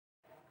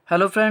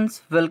Hello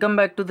friends, welcome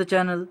back to the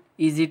channel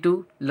Easy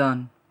to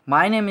Learn.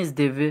 My name is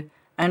Divya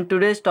and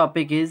today's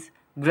topic is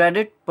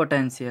graded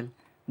potential.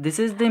 This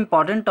is the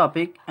important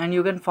topic and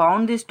you can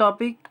find this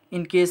topic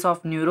in case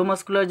of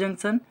neuromuscular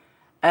junction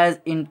as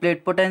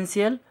in-plate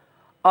potential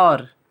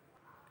or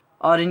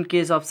in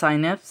case of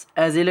synapse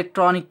as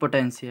electronic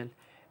potential.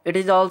 It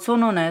is also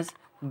known as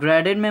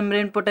graded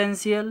membrane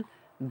potential,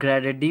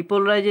 graded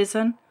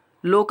depolarization,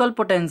 local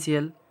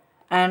potential,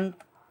 and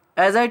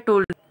as I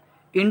told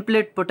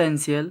in-plate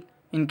potential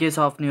in case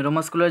of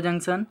neuromuscular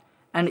junction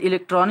and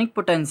electronic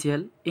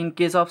potential in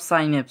case of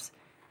synapse.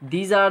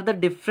 These are the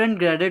different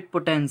graded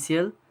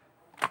potential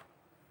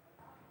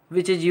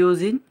which is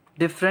used in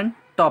different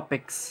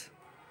topics.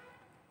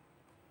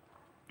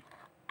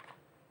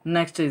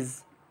 Next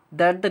is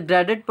that the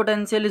graded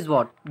potential is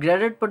what?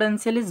 Graded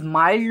potential is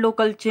mild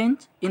local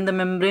change in the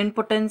membrane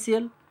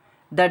potential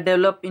that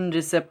develop in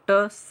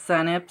receptor,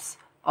 synapse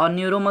or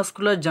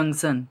neuromuscular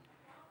junction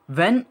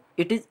when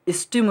it is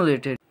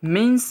stimulated.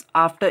 Means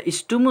after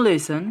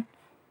stimulation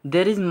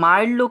there is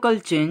mild local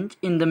change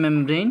in the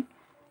membrane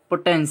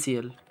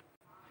potential.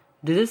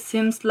 This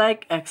seems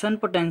like action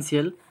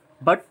potential,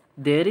 but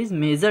there is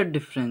major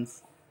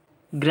difference.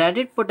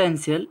 Graded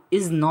potential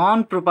is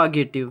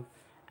non-propagative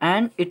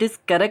and it is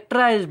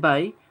characterized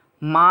by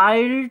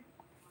mild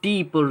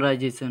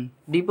depolarization.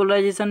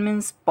 Depolarization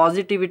means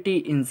positivity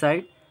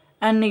inside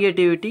and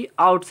negativity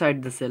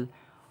outside the cell,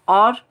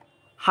 or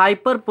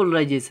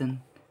hyperpolarization.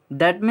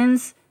 That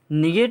means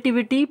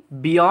negativity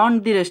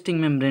beyond the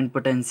resting membrane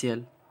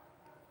potential.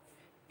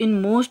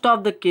 In most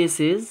of the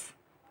cases,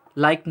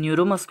 like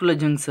neuromuscular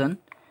junction,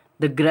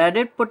 the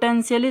graded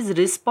potential is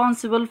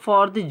responsible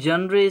for the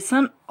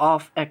generation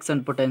of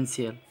action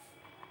potential.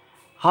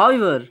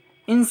 However,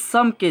 in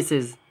some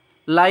cases,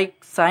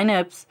 like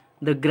synapse,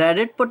 the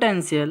graded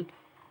potential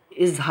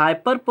is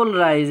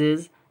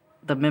hyperpolarizes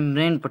the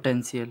membrane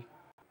potential.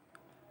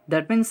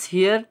 That means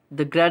here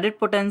the graded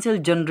potential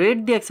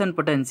generate the action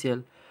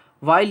potential,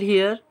 while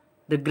here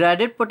the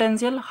graded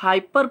potential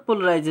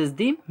hyperpolarizes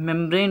the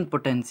membrane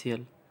potential.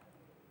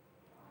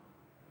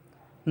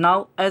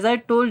 Now, as I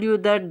told you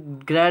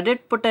that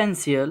graded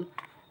potential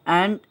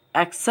and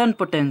action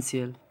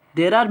potential,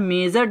 there are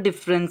major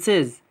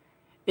differences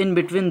in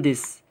between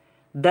this.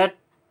 That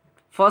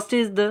first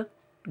is the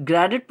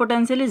graded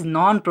potential is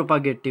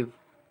non-propagative,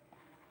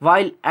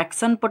 while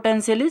action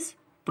potential is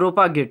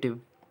propagative.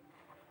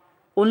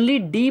 Only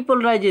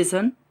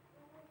depolarization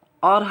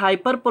or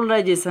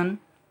hyperpolarization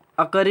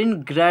occur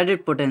in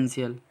graded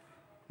potential.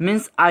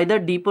 Means either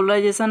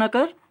depolarization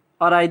occur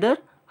or either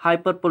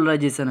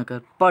hyperpolarization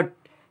occur. But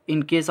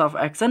in case of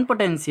action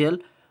potential,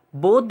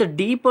 both the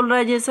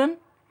depolarization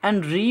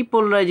and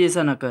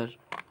repolarization occur.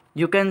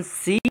 You can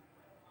see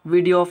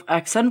video of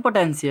action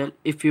potential.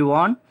 If you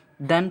want,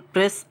 then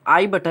press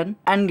I button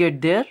and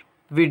get their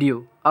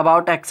video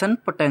about action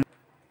potential.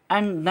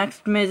 And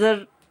next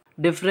major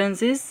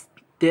difference is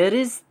there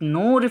is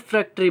no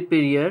refractory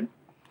period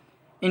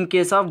in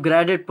case of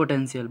graded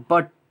potential,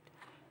 but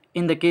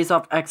in the case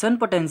of action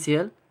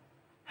potential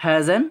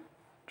has an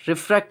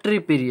refractory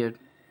period.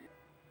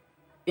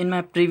 In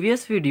my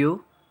previous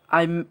video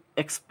I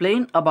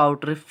explained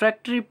about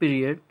refractory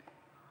period.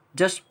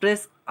 Just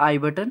press I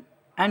button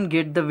and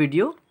get the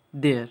video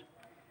there.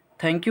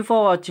 Thank you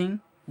for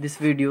watching this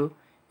video.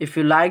 If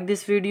you like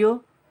this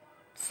video,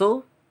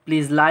 so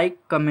please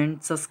like,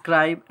 comment,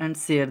 subscribe and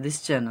share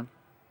this channel.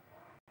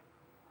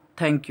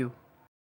 Thank you.